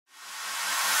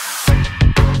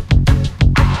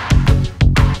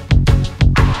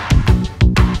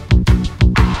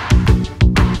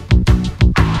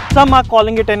Some are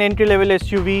calling it an entry-level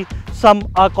SUV,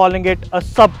 some are calling it a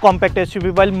sub-compact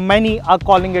SUV, while many are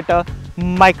calling it a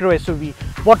micro SUV.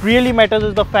 What really matters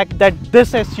is the fact that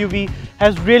this SUV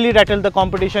has really rattled the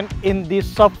competition in the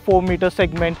sub 4 meter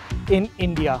segment in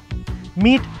India.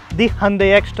 Meet the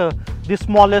Hyundai Exter, the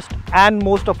smallest and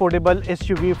most affordable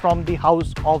SUV from the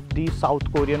house of the South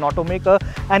Korean automaker,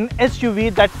 an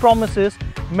SUV that promises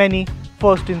many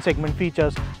first in segment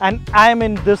features. And I am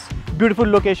in this beautiful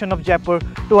location of Jaipur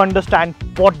to understand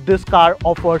what this car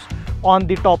offers on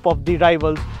the top of the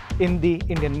rivals in the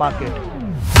Indian market.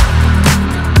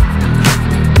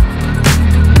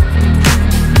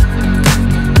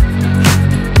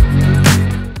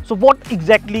 So what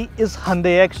exactly is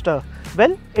Hyundai Exter?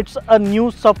 Well, it's a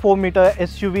new sub 4 meter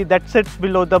SUV that sits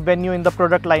below the Venue in the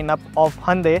product lineup of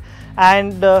Hyundai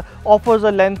and offers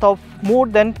a length of more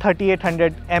than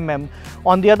 3800 mm.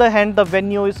 On the other hand, the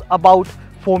Venue is about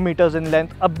 4 meters in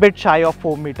length, a bit shy of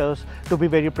 4 meters to be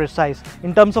very precise.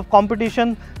 In terms of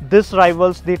competition, this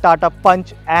rivals the Tata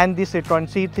Punch and the Citroën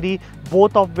C3,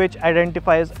 both of which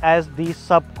identifies as the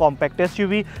sub-compact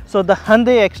SUV. So the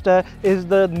Hyundai Exter is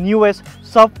the newest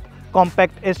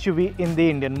sub-compact SUV in the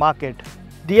Indian market.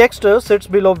 The Exter sits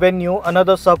below Venue,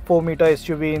 another sub 4 meter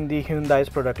SUV in the Hyundai's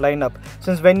product lineup.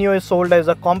 Since Venue is sold as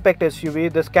a compact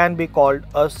SUV, this can be called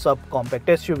a sub-compact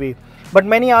SUV. But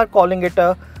many are calling it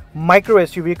a micro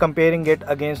SUV, comparing it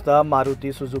against the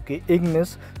Maruti Suzuki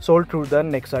Ignis sold through the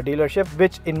Nexa dealership,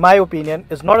 which in my opinion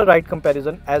is not a right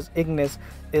comparison as Ignis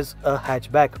is a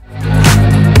hatchback.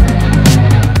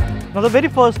 Now the very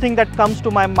first thing that comes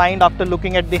to my mind after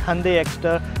looking at the Hyundai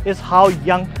Exter is how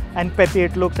young and peppy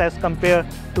it looks as compared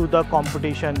to the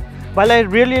competition. While I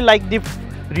really like the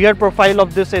rear profile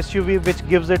of this SUV, which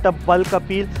gives it a bulk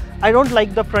appeal, I don't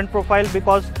like the front profile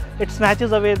because it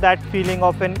snatches away that feeling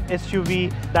of an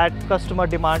SUV that customer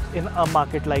demands in a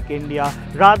market like India.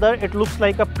 Rather, it looks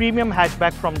like a premium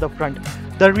hatchback from the front.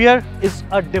 The rear is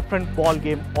a different ball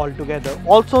game altogether.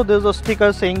 Also, there's a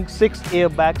sticker saying 6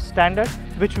 airbags standard,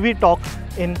 which we talk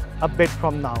in a bit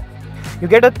from now. You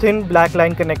get a thin black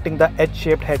line connecting the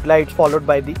H-shaped headlights, followed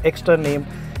by the Exter name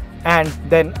and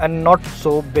then a not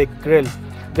so big grille.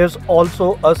 There's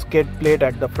also a skid plate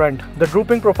at the front. The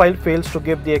drooping profile fails to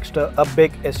give the Exter a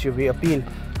big SUV appeal.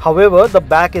 However, the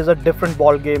back is a different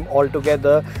ball game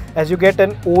altogether, as you get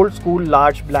an old school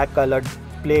large black colored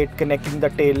plate connecting the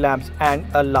tail lamps and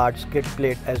a large skid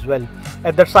plate as well.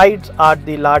 At the sides are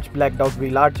the large blacked out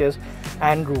wheel arches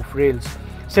and roof rails.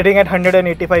 Sitting at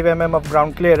 185 mm of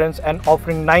ground clearance and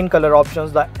offering 9 color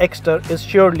options, the Exter is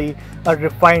surely a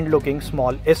refined looking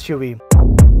small SUV.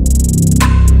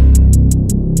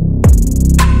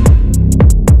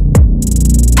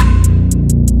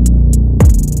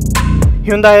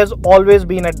 Hyundai has always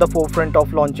been at the forefront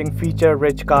of launching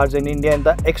feature-rich cars in India, and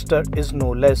the Exter is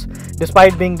no less.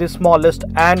 Despite being the smallest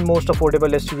and most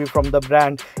affordable SUV from the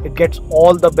brand, it gets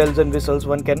all the bells and whistles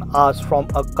one can ask from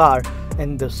a car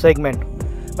in this segment.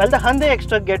 While the Hyundai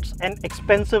Exter gets an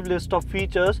expensive list of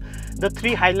features, the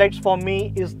 3 highlights for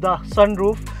me is the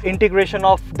sunroof, integration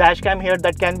of dashcam here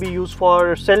that can be used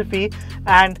for selfie,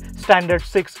 and standard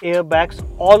 6 airbags,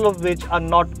 all of which are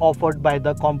not offered by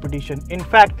the competition. In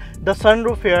fact, the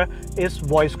sunroof here is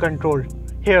voice controlled.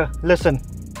 Here, listen.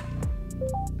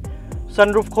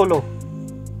 Sunroof kholo.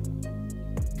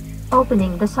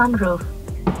 Opening the sunroof.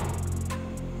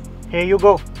 Here you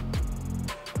go.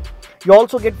 You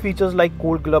also get features like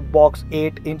cooled glove box,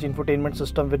 8-inch infotainment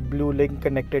system with Blue Link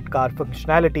connected car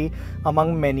functionality,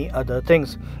 among many other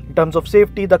things. In terms of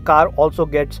safety, the car also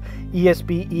gets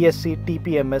ESP, ESC,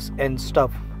 TPMS and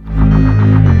stuff.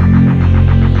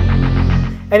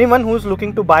 Anyone who is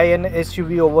looking to buy an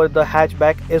SUV over the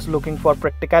hatchback is looking for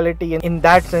practicality. In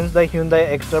that sense, the Hyundai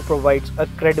Exter provides a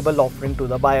credible offering to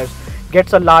the buyers.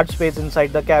 Gets a large space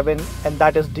inside the cabin, and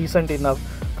that is decent enough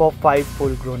for 5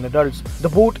 full-grown adults. The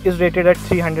boot is rated at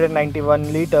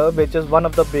 391 litre, which is one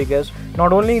of the biggest,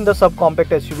 not only in the subcompact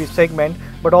SUV segment,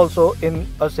 but also in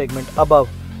a segment above.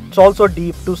 It's also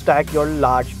deep to stack your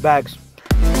large bags.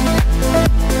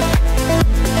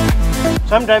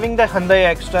 So I'm driving the Hyundai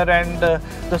Exter, and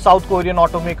the South Korean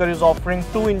automaker is offering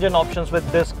 2 engine options with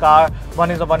this car.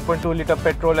 One is a 1.2 litre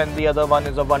petrol and the other one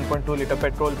is a 1.2 litre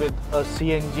petrol with a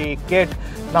CNG kit.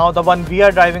 Now the one we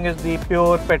are driving is the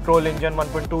pure petrol engine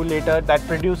 1.2 litre that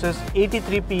produces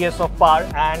 83 PS of power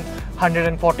and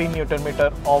 140 Newton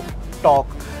meter of torque.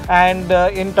 And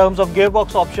in terms of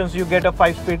gearbox options, you get a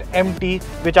 5-speed MT,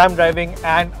 which I'm driving,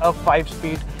 and a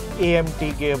 5-speed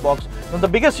AMT gearbox. Now the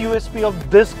biggest USP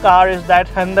of this car is that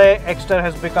Hyundai Exter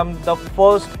has become the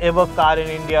first ever car in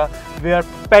India where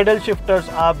pedal shifters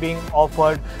are being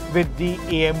offered with the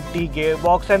AMT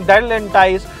gearbox, and that will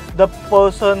entice the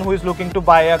person who is looking to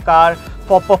buy a car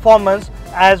for performance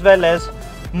as well as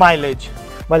mileage.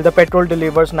 While the petrol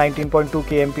delivers 19.2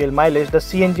 kmpl mileage, the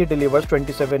CNG delivers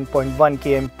 27.1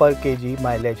 km per kg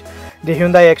mileage. The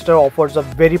Hyundai Exter offers a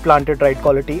very planted ride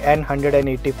quality and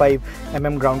 185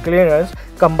 mm ground clearance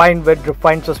combined with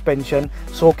refined suspension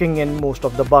soaking in most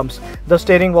of the bumps. The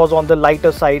steering was on the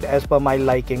lighter side as per my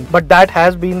liking, but that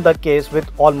has been the case with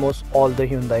almost all the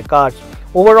Hyundai cars.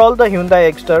 Overall, the Hyundai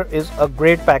Exter is a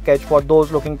great package for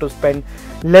those looking to spend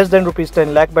less than rupees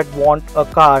 10 lakh but want a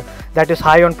car that is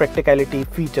high on practicality,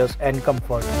 features and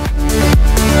comfort.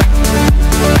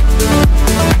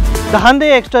 The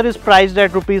Hyundai Exter is priced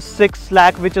at rupees 6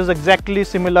 lakh, which is exactly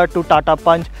similar to Tata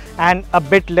Punch and a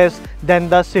bit less than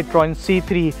the Citroen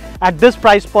C3. At this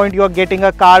price point, you are getting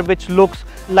a car which looks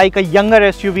like a younger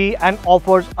SUV and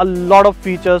offers a lot of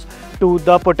features to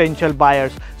the potential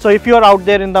buyers. So if you are out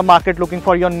there in the market looking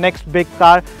for your next big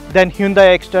car, then Hyundai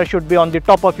Exter should be on the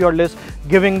top of your list,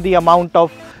 giving the amount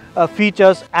of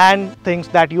features and things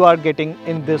that you are getting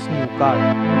in this new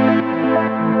car.